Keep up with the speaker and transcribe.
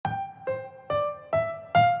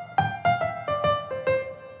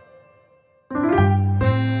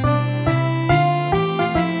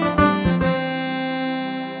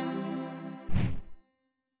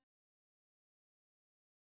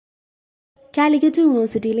കാലിക്കറ്റ്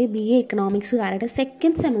യൂണിവേഴ്സിറ്റിയിലെ BA എക്കണോമിക്സുകാരുടെ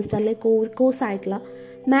second സെമസ്റ്ററിലെ കോഴ്സായിട്ടുള്ള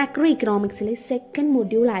macro ഇക്കണോമിക്സിലെ second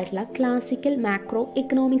മൊഡ്യൂളായിട്ടുള്ള classical macro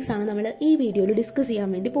economics ആണ് നമ്മൾ ഈ വീഡിയോയിൽ ഡിസ്കസ് ചെയ്യാൻ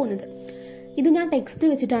വേണ്ടി പോകുന്നത്. ഇത് ഞാൻ ടെക്സ്റ്റ്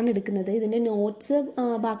വെച്ചിട്ടാണ് എടുക്കുന്നത്. ഇതിൻ്റെ നോട്ട്സ്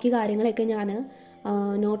ബാക്കി കാര്യങ്ങളൊക്കെ ഞാൻ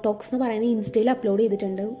നോട്ടോക്സ് എന്ന് പറയുന്ന ഇൻസ്റ്റയിൽ അപ്ലോഡ്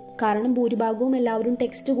ചെയ്തിട്ടുണ്ട്. കാരണം ഭൂരിഭാഗവും എല്ലാവരും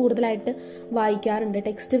ടെക്സ്റ്റ് കൂടുതലായിട്ട് വായിക്കാറുണ്ട്.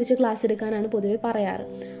 ടെക്സ്റ്റ് വെച്ച് ക്ലാസ് എടുക്കാനാണ് പൊതുവെ പറയാറ്.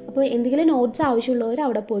 അപ്പോൾ എന്തെങ്കിലും നോട്ട്സ് ആവശ്യമുള്ളവർ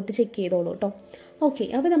അവിടെ പോയിട്ട് ചെക്ക് ചെയ്തോളൂ കേട്ടോ. ഓക്കെ,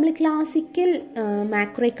 അപ്പോൾ നമ്മൾ ക്ലാസിക്കൽ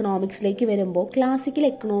മാക്രോ എക്കണോമിക്സിലേക്ക് വരുമ്പോൾ ക്ലാസിക്കൽ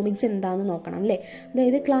എക്കണോമിക്സ് എന്താണെന്ന് നോക്കണം അല്ലേ.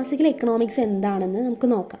 അതായത് ക്ലാസിക്കൽ എക്കണോമിക്സ് എന്താണെന്ന് നമുക്ക്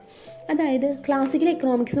നോക്കാം. അതായത് ക്ലാസിക്കൽ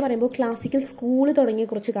എക്കണോമിക്സ് എന്ന് പറയുമ്പോൾ ക്ലാസിക്കൽ സ്കൂൾ തുടങ്ങിയ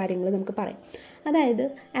കുറച്ച് കാര്യങ്ങൾ നമുക്ക് പറയാം. അതായത്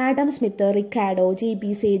Adam Smith, Ricardo,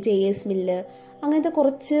 JBC, JS mill, അങ്ങനത്തെ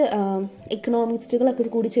കുറച്ച് എക്കണോമിക്സുകളൊക്കെ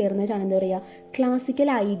കൂടി ചേർന്നിട്ടാണ് എന്താ പറയുക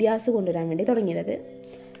ക്ലാസിക്കൽ ഐഡിയാസ് കൊണ്ടുവരാൻ വേണ്ടി തുടങ്ങിയത്.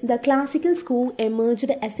 The classical school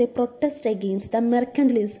emerged as a protest against the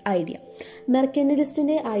mercantilist idea.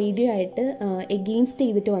 മെർക്കൻറ്റലിസ്റ്റിൻ്റെ idea ആയിട്ട് എഗെയിൻസ്റ്റ്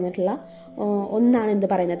ചെയ്തിട്ട് വന്നിട്ടുള്ള ഒന്നാണ് എന്ത്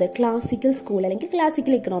പറയുന്നത് ക്ലാസിക്കൽ സ്കൂൾ അല്ലെങ്കിൽ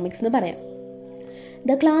ക്ലാസിക്കൽ എക്കണോമിക്സ് എന്ന് പറയാം.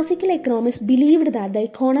 The classical economists believed that the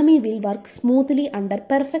economy will work smoothly under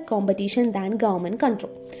perfect competition than government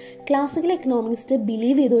control. Classical economist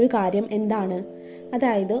believe ചെയ്ത ഒരു കാര്യം എന്താണ്,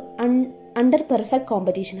 അതായത് അണ്ടർ പെർഫെക്റ്റ്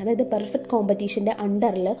കോമ്പറ്റീഷൻ, അതായത് പെർഫെക്റ്റ് കോമ്പറ്റീഷൻ്റെ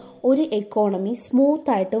അണ്ടറിൽ ഒരു എക്കോണമി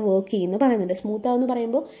സ്മൂത്തായിട്ട് വർക്ക് ചെയ്യുന്നു പറയുന്നുണ്ട്. സ്മൂത്താന്ന്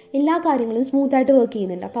പറയുമ്പോൾ എല്ലാ കാര്യങ്ങളും സ്മൂത്തായിട്ട് വർക്ക്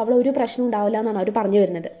ചെയ്യുന്നുണ്ട്. അപ്പോൾ അവിടെ ഒരു പ്രശ്നം ഉണ്ടാവില്ല എന്നാണ് അവർ പറഞ്ഞു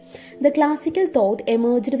വരുന്നത്. The classical thought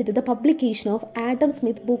emerged with the publication of Adam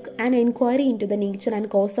Smith book and enquiry in to the nature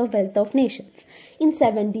and cos of wealth of Nations in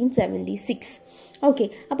 1776. Okay,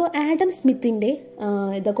 അപ്പോൾ Adam സ്മിത്തിൻ്റെ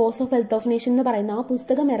the cause of wealth of nation എന്ന് പറയുന്ന ആ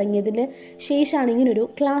പുസ്തകം ഇറങ്ങിയതിന് ശേഷമാണ് ഇങ്ങനൊരു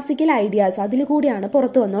classical ideas അതിൽ കൂടിയാണ്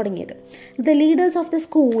പുറത്തു വന്നു തുടങ്ങിയത്. The leaders of the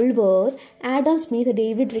school where Adam Smith,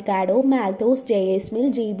 David Ricardo, മാൽത്തോസ്, JS mill,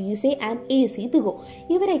 JBC and AC പിഗോ.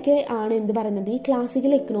 ഇവരൊക്കെ ആണ് എന്ത് പറയുന്നത് ഈ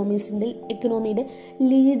ക്ലാസിക്കൽ എക്കണോമിയുടെ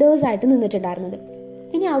ലീഡേഴ്സായിട്ട് നിന്നിട്ടുണ്ടായിരുന്നത്.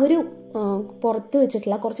 ഇനി അവർ പുറത്ത്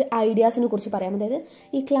വെച്ചിട്ടുള്ള കുറച്ച് ഐഡിയാസിനെ കുറിച്ച് പറയാം. അതായത്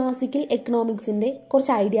ഈ ക്ലാസിക്കൽ എക്കണോമിക്സിൻ്റെ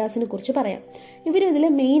കുറച്ച് ഐഡിയാസിനെ കുറിച്ച് പറയാം. ഇവരിതിൽ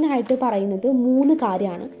മെയിനായിട്ട് പറയുന്നത് 3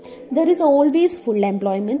 കാര്യമാണ്. There is always full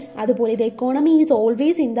employment, അതുപോലെ the economy is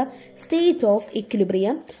always in the state of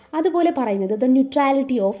equilibrium, അതുപോലെ പറയുന്നത് the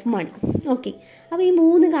neutrality of money. Okay, അപ്പോൾ ഈ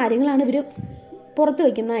 3 കാര്യങ്ങളാണ് ഇവർ പുറത്ത്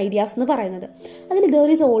വയ്ക്കുന്ന ഐഡിയാസ് എന്ന് പറയുന്നത്. അതിൽ there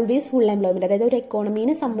is always full employment, അതായത് ഒരു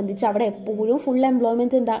എക്കോണമീനെ സംബന്ധിച്ച് അവിടെ എപ്പോഴും ഫുൾ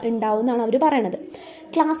എംപ്ലോയ്മെൻറ്റ് ഉണ്ടാവും എന്നാണ് അവർ പറയുന്നത്.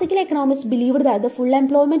 Classical economics believed that the full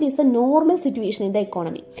employment is the normal situation in the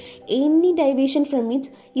economy. Any diversion from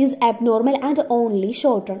it is abnormal and only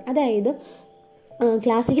short run. അതായത്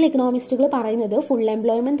classical എക്കണോമിസ്റ്റുകൾ പറയുന്നത് ഫുൾ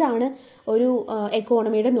എംപ്ലോയ്മെൻ്റ് ആണ് ഒരു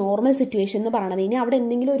എക്കോണമിയുടെ നോർമൽ സിറ്റുവേഷൻ എന്ന് പറയുന്നത്. ഇനി അവിടെ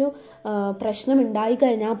എന്തെങ്കിലും ഒരു പ്രശ്നം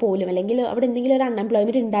ഉണ്ടായിക്കഴിഞ്ഞാൽ പോലും, അല്ലെങ്കിൽ അവിടെ എന്തെങ്കിലും ഒരു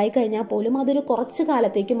അൺഎംപ്ലോയ്മെൻറ്റ് ഉണ്ടായിക്കഴിഞ്ഞാൽ പോലും അതൊരു കുറച്ച്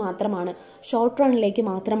കാലത്തേക്ക് മാത്രമാണ്, ഷോർട്ട് റണ്ണിലേക്ക്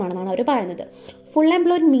മാത്രമാണെന്നാണ് അവർ പറയുന്നത്. Full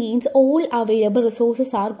employed means all available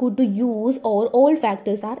resources are good to use or all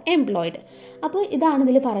factors R employed. അപ്പോൾ ഇതാണ്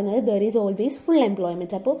ഇതിൽ പറയുന്നത് there is always full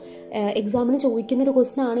employment. അപ്പോൾ എക്സാമിന് ചോദിക്കുന്നൊരു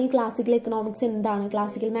ക്വസ്റ്റൻ ആണ് ഈ ക്ലാസിക്കൽ എക്കണോമിക്സ് എന്താണ്,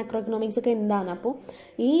 ക്ലാസിക്കൽ മാക്രോ എക്കണോമിക്സ് ഒക്കെ എന്താണ്. അപ്പോൾ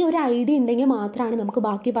ഈ ഒരു ഐഡിയ ഉണ്ടെങ്കിൽ മാത്രമാണ് നമുക്ക്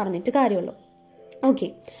ബാക്കി പറഞ്ഞിട്ട് കാര്യമുള്ളൂ. ഓക്കെ,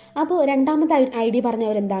 അപ്പോൾ രണ്ടാമത്തെ idea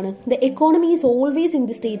പറഞ്ഞവരെന്താണ്, the economy is always in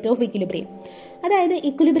the state of equilibrium. അതായത്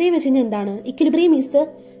ഇക്വിലിബ്രിയം വെച്ച് കഴിഞ്ഞാൽ എന്താണ്, equilibrium is the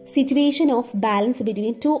situation of balance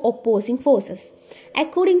between two opposing forces.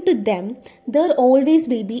 According to them, there always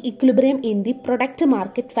will be equilibrium in the product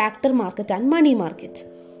market, factor market and money market.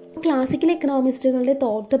 Classical എക്കണോമിസ്റ്റുകളുടെ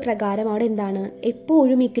thought പ്രകാരം അവിടെ എന്താണ്,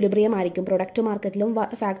 എപ്പോഴും equilibrium ആയിരിക്കും. Product മാർക്കറ്റിലും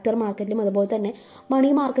factor മാർക്കറ്റിലും അതുപോലെ തന്നെ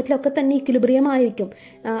മണി മാർക്കറ്റിലും ഒക്കെ തന്നെ equilibrium ആയിരിക്കും.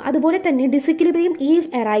 അതുപോലെ തന്നെ disequilibrium if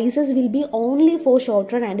arises will be only for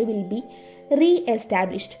short run and will be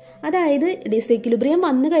റീഎസ്റ്റാബ്ലിഷ്ഡ്. അതായത് ഡിസെക്വിലിബ്രിയം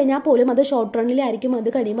വന്നു കഴിഞ്ഞാൽ പോലും അത് ഷോർട്ട് റണ്ണിലായിരിക്കും, അത്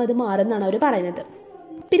കഴിയുമ്പോൾ അത് മാറുമെന്നാണ് അവർ പറയുന്നത്.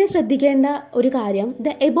 പിന്നെ ശ്രദ്ധിക്കേണ്ട ഒരു കാര്യം, the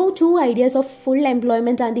above 2 ideas of full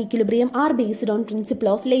employment and equilibrium are based on principle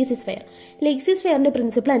of laissez fair. Laissez ഫെയറിൻ്റെ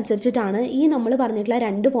principle അനുസരിച്ചിട്ടാണ് ഈ നമ്മൾ പറഞ്ഞിട്ടുള്ള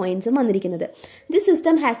 2 പോയിന്റ്സും വന്നിരിക്കുന്നത്. This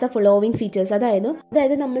system has the following features.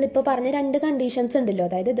 അതായത് നമ്മളിപ്പോൾ പറഞ്ഞ 2 കണ്ടീഷൻസ് ഉണ്ടല്ലോ,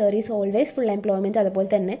 അതായത് there is always full employment, അതുപോലെ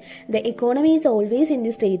തന്നെ the economy is always in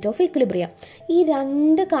the state of equilibrium. ഈ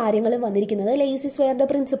 2 കാര്യങ്ങളും വന്നിരിക്കുന്നത് ലേസിസ് ഫെയറിൻ്റെ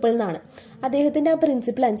പ്രിൻസിപ്പിൾ എന്നാണ്. അദ്ദേഹത്തിൻ്റെ ആ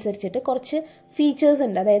പ്രിൻസിപ്പിൾ അനുസരിച്ചിട്ട് കുറച്ച് ഫീച്ചേഴ്സ്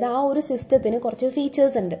ഉണ്ട്, അതായത് ആ ഒരു സിസ്റ്റത്തിന് കുറച്ച്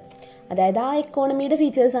ഫീച്ചേഴ്സ് ഉണ്ട്, അതായത് ആ എക്കോണമിയുടെ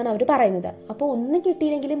ഫീച്ചേഴ്സാണ് അവർ പറയുന്നത്. അപ്പോൾ ഒന്നും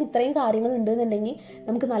കിട്ടിയില്ലെങ്കിലും ഇത്രയും കാര്യങ്ങൾ ഉണ്ടെന്നുണ്ടെങ്കിൽ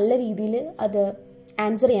നമുക്ക് നല്ല രീതിയിൽ അത്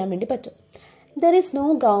ആൻസർ ചെയ്യാൻ വേണ്ടി പറ്റും. There is no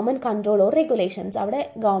government control or regulations. അവിടെ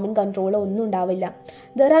ഗവൺമെൻറ് കൺട്രോളോ ഒന്നും ഉണ്ടാവില്ല.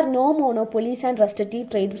 There are no monopolies and restrictive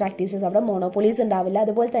trade practices. അവിടെ monopolies ഉണ്ടാവില്ല.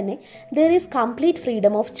 അതുപോലെ തന്നെ there is complete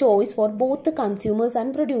freedom of choice for both the consumers and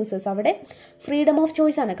producers. അവിടെ freedom of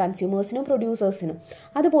choice ആണ് കൺസ്യൂമേഴ്സിനും പ്രൊഡ്യൂസേഴ്സിനും.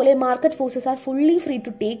 അതുപോലെ market forces are fully free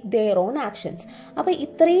to take their own actions. അപ്പോൾ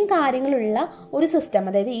ഇത്രയും കാര്യങ്ങളുള്ള ഒരു സിസ്റ്റം,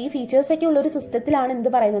 അതായത് ഈ ഫീച്ചേഴ്സൊക്കെ ഉള്ള ഒരു സിസ്റ്റത്തിലാണ് എന്ത്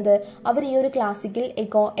പറയുന്നത്, അവർ ഈ ഒരു ക്ലാസിക്കൽ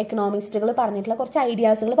എക്കണോമിസ്റ്റുകൾ പറഞ്ഞിട്ടുള്ള കുറച്ച്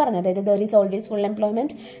ഐഡിയാസുകൾ പറഞ്ഞത്. അതായത് there is always full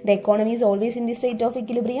employment, the economy is always in the state of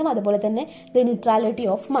equilibrium, അതുപോലെ തന്നെ the neutrality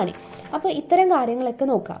of money. അപ്പോൾ ഇത്തരം കാര്യങ്ങളൊക്കെ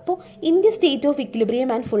നോക്കാം. അപ്പോൾ in the state of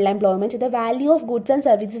equilibrium and full employment, the value of goods and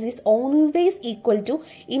services is always equal to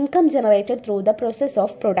income generated through the process of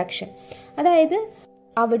production. അതായത്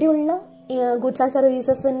അവിടെയുള്ള goods and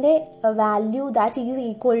സർവീസസിൻ്റെ value that is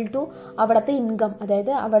equal to അവിടുത്തെ income,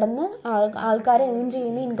 അതായത് അവിടെ നിന്ന് ആൾക്കാരെ earn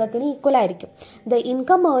ചെയ്യുന്ന ഇൻകത്തിന് equal ആയിരിക്കും. The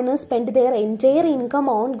income ഏർണേഴ്സ് spend there entire income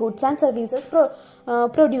on goods and services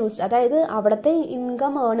produced. അതായത് അവിടുത്തെ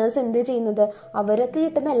ഇൻകം ഏർണേഴ്സ് എന്ത് ചെയ്യുന്നത്, അവർക്ക്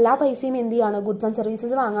കിട്ടുന്ന എല്ലാ പൈസയും എന്ത് ചെയ്യാണ്, ഗുഡ്സ് ആൻഡ്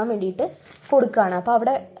സർവീസസ് വാങ്ങാൻ വേണ്ടിയിട്ട് കൊടുക്കുകയാണ്. അപ്പോൾ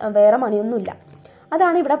അവിടെ വേറെ മണിയൊന്നുമില്ല.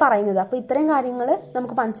 അതാണ് ഇവിടെ പറയുന്നത്. അപ്പോൾ ഇത്രയും കാര്യങ്ങൾ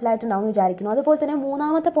നമുക്ക് മനസ്സിലായിട്ടുണ്ടാവും വിചാരിക്കുന്നു. അതുപോലെ തന്നെ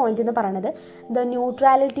മൂന്നാമത്തെ പോയിന്റ് എന്ന് പറയുന്നത് ദ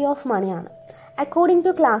ന്യൂട്രാലിറ്റി ഓഫ് മണിയാണ്. According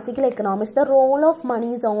to classical economics, the role of money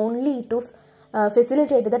is only to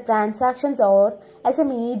facilitate the transactions or as A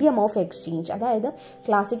medium of exchange. അതായത്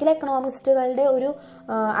ക്ലാസിക്കൽ എക്കണോമിസ്റ്റുകളുടെ ഒരു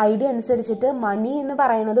ഐഡിയ അനുസരിച്ചിട്ട് മണി എന്ന്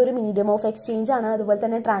പറയുന്നത് ഒരു മീഡിയം ഓഫ് എക്സ്ചേഞ്ച് ആണ്. അതുപോലെ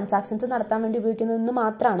തന്നെ ട്രാൻസാക്ഷൻസ് നടത്താൻ വേണ്ടി ഉപയോഗിക്കുന്നതെന്ന്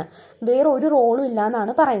മാത്രമാണ്, വേറെ ഒരു റോളും ഇല്ല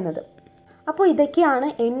എന്നാണ് പറയുന്നത്. അപ്പോൾ ഇതൊക്കെയാണ്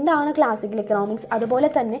എന്താണ് ക്ലാസിക്കൽ എക്കണോമിക്സ്. അതുപോലെ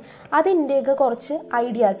തന്നെ അതിൻ്റെയൊക്കെ കുറച്ച്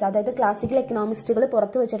ഐഡിയാസ്, അതായത് ക്ലാസിക്കൽ എക്കണോമിസ്റ്റുകൾ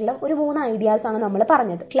പുറത്ത് വെച്ചിട്ടുള്ള ഒരു 3 ഐഡിയാസ് ആണ് നമ്മൾ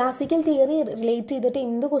പറഞ്ഞത്. ക്ലാസിക്കൽ തിയറി റിലേറ്റ് ചെയ്തിട്ട്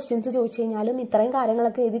എന്ത് ക്വസ്റ്റ്യൻസ് ചോദിച്ചു കഴിഞ്ഞാലും ഇത്രയും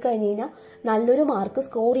കാര്യങ്ങളൊക്കെ എഴുതി കഴിഞ്ഞ് കഴിഞ്ഞാൽ നല്ലൊരു മാർക്ക്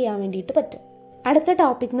സ്കോർ ചെയ്യാൻ വേണ്ടിയിട്ട് പറ്റും. അടുത്ത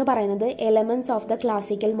ടോപ്പിക് എന്ന് പറയുന്നത് എലമെന്റ്സ് ഓഫ് ദ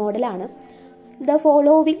ക്ലാസിക്കൽ മോഡലാണ്. The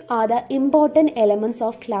following are the important elements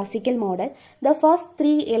of classical model. The first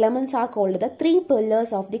 3 elements are called the 3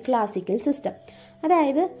 pillars of the classical system.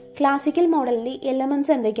 അതായത് ക്ലാസിക്കൽ മോഡലിൻ്റെ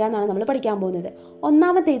എലമെൻറ്റ്സ് എന്തൊക്കെയാണെന്നാണ് നമ്മൾ പഠിക്കാൻ പോകുന്നത്.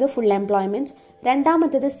 ഒന്നാമത്തേത് ഫുൾ എംപ്ലോയ്മെൻറ്റ്,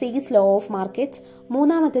 രണ്ടാമത്തേത് സെയിൽസ് ലോ ഓഫ് മാർക്കറ്റ്,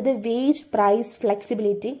 മൂന്നാമത്തേത് wage price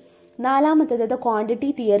flexibility, നാലാമത്തേത് the quantity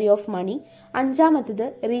theory of money, അഞ്ചാമത്തേത്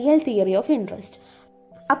real theory of interest.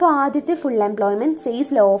 അപ്പോൾ ആദ്യത്തെ full employment,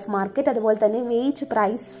 sales law of market, അതുപോലെ തന്നെ വേജ്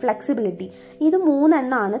പ്രൈസ് ഫ്ലെക്സിബിലിറ്റി, ഇത് 3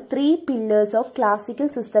 എണ്ണമാണ് 3 പില്ലേഴ്സ് ഓഫ് ക്ലാസിക്കൽ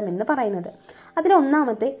സിസ്റ്റം എന്ന് പറയുന്നത്.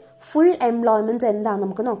 അതിലൊന്നാമത്തെ ഫുൾ എംപ്ലോയ്മെൻറ്റ് എന്താണെന്ന്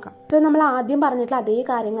നമുക്ക് നോക്കാം. സോ നമ്മൾ ആദ്യം പറഞ്ഞിട്ടുള്ള അതേ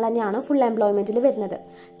കാര്യങ്ങൾ തന്നെയാണ് ഫുൾ എംപ്ലോയ്മെൻറ്റിൽ വരുന്നത്.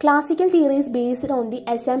 Classical theory is based on the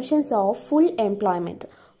assumptions of full employment.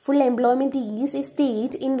 Full employment is a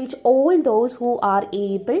state in which all those who are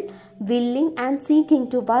able, willing and seeking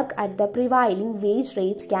to work at the prevailing wage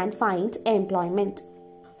rate can find employment.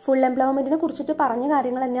 Full എംപ്ലോയ്മെൻറ്റിനെ കുറിച്ചിട്ട് പറഞ്ഞ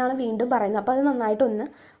കാര്യങ്ങൾ തന്നെയാണ് വീണ്ടും പറയുന്നത്. അപ്പോൾ അത് നന്നായിട്ടൊന്ന്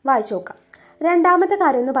വായിച്ചു നോക്കാം. രണ്ടാമത്തെ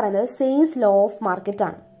കാര്യം എന്ന് പറയുന്നത് സെയിൽസ് ലോ ഓഫ് മാർക്കറ്റ്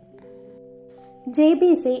ആണ്.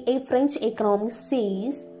 JBC, a French economist,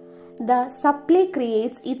 says the supply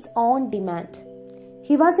creates its own demand.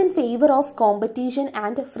 He was in favor of competition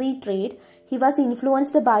and free trade. He was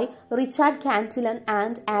influenced by Richard Cantillon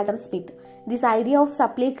and Adam Smith. This idea of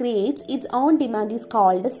supply creates its own demand is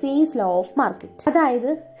called the sales law of market.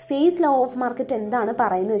 അതായത് sales law of market എന്താണ്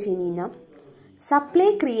പറയുന്നത് വെച്ച് കഴിഞ്ഞാൽ,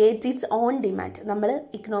 supply creates it's on demand. നമ്മൾ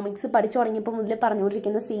economics പഠിച്ചു തുടങ്ങിയപ്പോൾ മുതൽ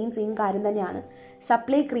പറഞ്ഞുകൊണ്ടിരിക്കുന്ന സെയിം കാര്യം തന്നെയാണ്.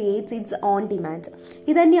 Supply creates it's on demand.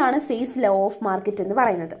 ഇതുതന്നെയാണ് സെയിൽസ് ലോ ഓഫ് മാർക്കറ്റ് എന്ന്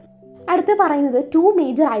പറയുന്നത്. അടുത്ത് പറയുന്നത് 2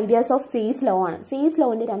 major ideas of sales law ആണ്. സെയിൽസ്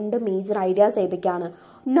ലോന്റെ 2 മേജർ ഐഡിയാസ് ഏതൊക്കെയാണ്?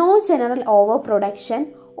 No general over production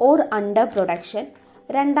or under production.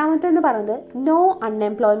 രണ്ടാമത്തെന്ന് പറയുന്നത് no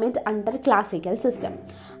unemployment under classical system.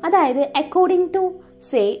 അതായത് according to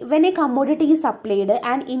say when A commodity is supplied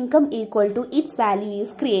and income equal to its value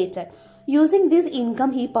is created. Using this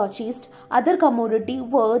income, he purchased other commodity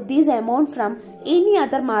worth this amount from any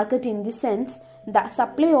other market. In this sense, the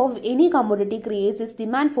supply of any commodity creates its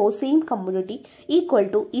demand for same commodity equal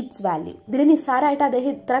to its value. ഇതിൽ നിസ്സാരമായിട്ട്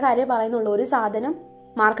അദ്ദേഹം ഇത്ര കാര്യം പറയുന്നുള്ളൂ. ഒരു സാധനം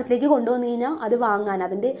മാർക്കറ്റിലേക്ക് കൊണ്ടുവന്നു കഴിഞ്ഞാൽ അത് വാങ്ങാൻ,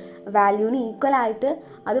 അതിൻ്റെ വാല്യൂവിന് ഈക്വൽ ആയിട്ട്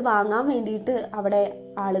അത് വാങ്ങാൻ വേണ്ടിയിട്ട് അവിടെ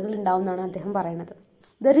ആളുകൾ ഉണ്ടാവും എന്നാണ് അദ്ദേഹം പറയുന്നത്.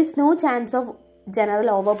 There is no chance of general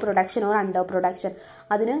over production or under production.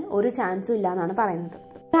 അതിന് ഒരു ചാൻസും ഇല്ല എന്നാണ് പറയുന്നത്.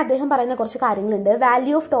 അദ്ദേഹം പറയുന്ന കുറച്ച് കാര്യങ്ങളുണ്ട്.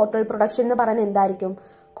 വാല്യൂ ഓഫ് ടോട്ടൽ പ്രൊഡക്ഷൻ എന്ന് പറയുന്നത് എന്തായിരിക്കും?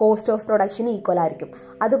 കോസ്റ്റ് ഓഫ് പ്രൊഡക്ഷൻ ഈക്വൽ ആയിരിക്കും.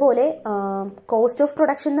 അതുപോലെ കോസ്റ്റ് ഓഫ്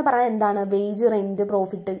പ്രൊഡക്ഷൻ എന്ന് പറയുന്നത് എന്താണ്? വേജ്, റെന്റ്,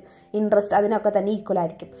 പ്രോഫിറ്റ്, ഇൻട്രസ്റ്റ്, അതിനൊക്കെ തന്നെ ഈക്വൽ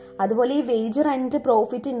ആയിരിക്കും. അതുപോലെ ഈ വേജ്, റെന്റ്,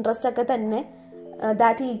 പ്രോഫിറ്റ്, ഇൻട്രസ്റ്റ് ഒക്കെ തന്നെ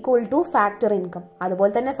that equal two factor income.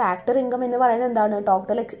 അതുപോലെ തന്നെ ഫാക്ടർ ഇൻകം എന്ന് പറയുന്നത് എന്താണ്?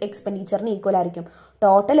 ടോട്ടൽ എക്സ്പെൻഡിച്ചറിന് ഈക്വൽ ആയിരിക്കും.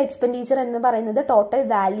 ടോട്ടൽ എക്സ്പെൻഡിച്ചർ എന്ന് പറയുന്നത് total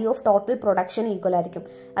value of total production equal ആയിരിക്കും.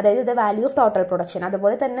 അതായത് the value of total production.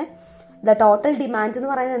 അതുപോലെ തന്നെ ദ ടോട്ടൽ ഡിമാൻഡ് എന്ന്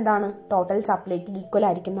പറയുന്നത് എന്താണ്? ടോട്ടൽ സപ്ലൈക്ക് ഈക്വൽ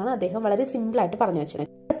ആയിരിക്കും എന്നാണ് അദ്ദേഹം വളരെ സിമ്പിളായിട്ട് പറഞ്ഞു വെച്ചത്.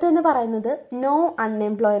 അടുത്തെന്ന് പറയുന്നത് no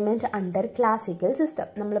unemployment under classical system.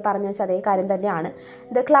 നമ്മൾ പറഞ്ഞു വെച്ച അതേ കാര്യം തന്നെയാണ്.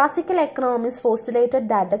 The classical economics postulated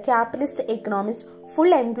that the capitalist economics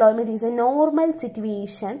full employment is A normal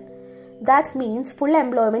situation. That means full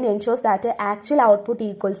employment ensures that the actual output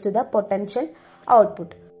equals to the potential output.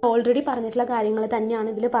 Already പറഞ്ഞിട്ടുള്ള കാര്യങ്ങൾ തന്നെയാണ്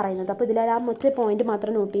ഇതിൽ പറയുന്നത്. അപ്പോൾ ഇതിൽ ആ ഒറ്റ പോയിന്റ്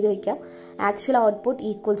മാത്രം നോട്ട് ചെയ്ത് വെക്കാം. Actual output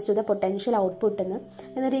equals to the potential output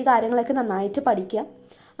എന്നിട്ട് ഈ കാര്യങ്ങളൊക്കെ നന്നായിട്ട് പഠിക്കുക.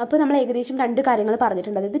 അപ്പോൾ നമ്മൾ ഏകദേശം 2 കാര്യങ്ങൾ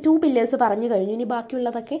പറഞ്ഞിട്ടുണ്ട്. അതായത് 2 പില്ലേഴ്സ് പറഞ്ഞു കഴിഞ്ഞു. ഇനി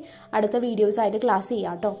ബാക്കിയുള്ളതൊക്കെ അടുത്ത വീഡിയോസ് ആയിട്ട് ക്ലാസ്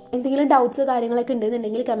ചെയ്യാം കേട്ടോ. എന്തെങ്കിലും ഡൗട്ട്സ് കാര്യങ്ങളൊക്കെ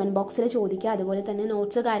ഉണ്ടെന്നുണ്ടെങ്കിൽ കമൻറ്റ് ബോക്സിൽ ചോദിക്കുക. അതുപോലെ തന്നെ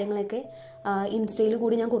നോട്ട്സ് കാര്യങ്ങളൊക്കെ ഇൻസ്റ്റയിൽ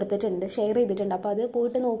കൂടി ഞാൻ കൊടുത്തിട്ടുണ്ട്, ഷെയർ ചെയ്തിട്ടുണ്ട്. അപ്പോൾ അത്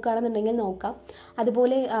പോയിട്ട് നോക്കുകയാണെന്നുണ്ടെങ്കിൽ നോക്കാം.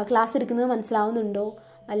 അതുപോലെ ക്ലാസ് എടുക്കുന്നത് മനസ്സിലാവുന്നുണ്ടോ,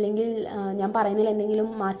 അല്ലെങ്കിൽ ഞാൻ പറയുന്നതിൽ എന്തെങ്കിലും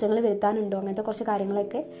മാറ്റങ്ങൾ വരുത്താനുണ്ടോ, അങ്ങനത്തെ കുറച്ച്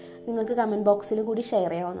കാര്യങ്ങളൊക്കെ നിങ്ങൾക്ക് കമൻറ്റ് ബോക്സിൽ കൂടി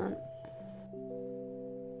ഷെയർ ചെയ്യാവുന്നതാണ്.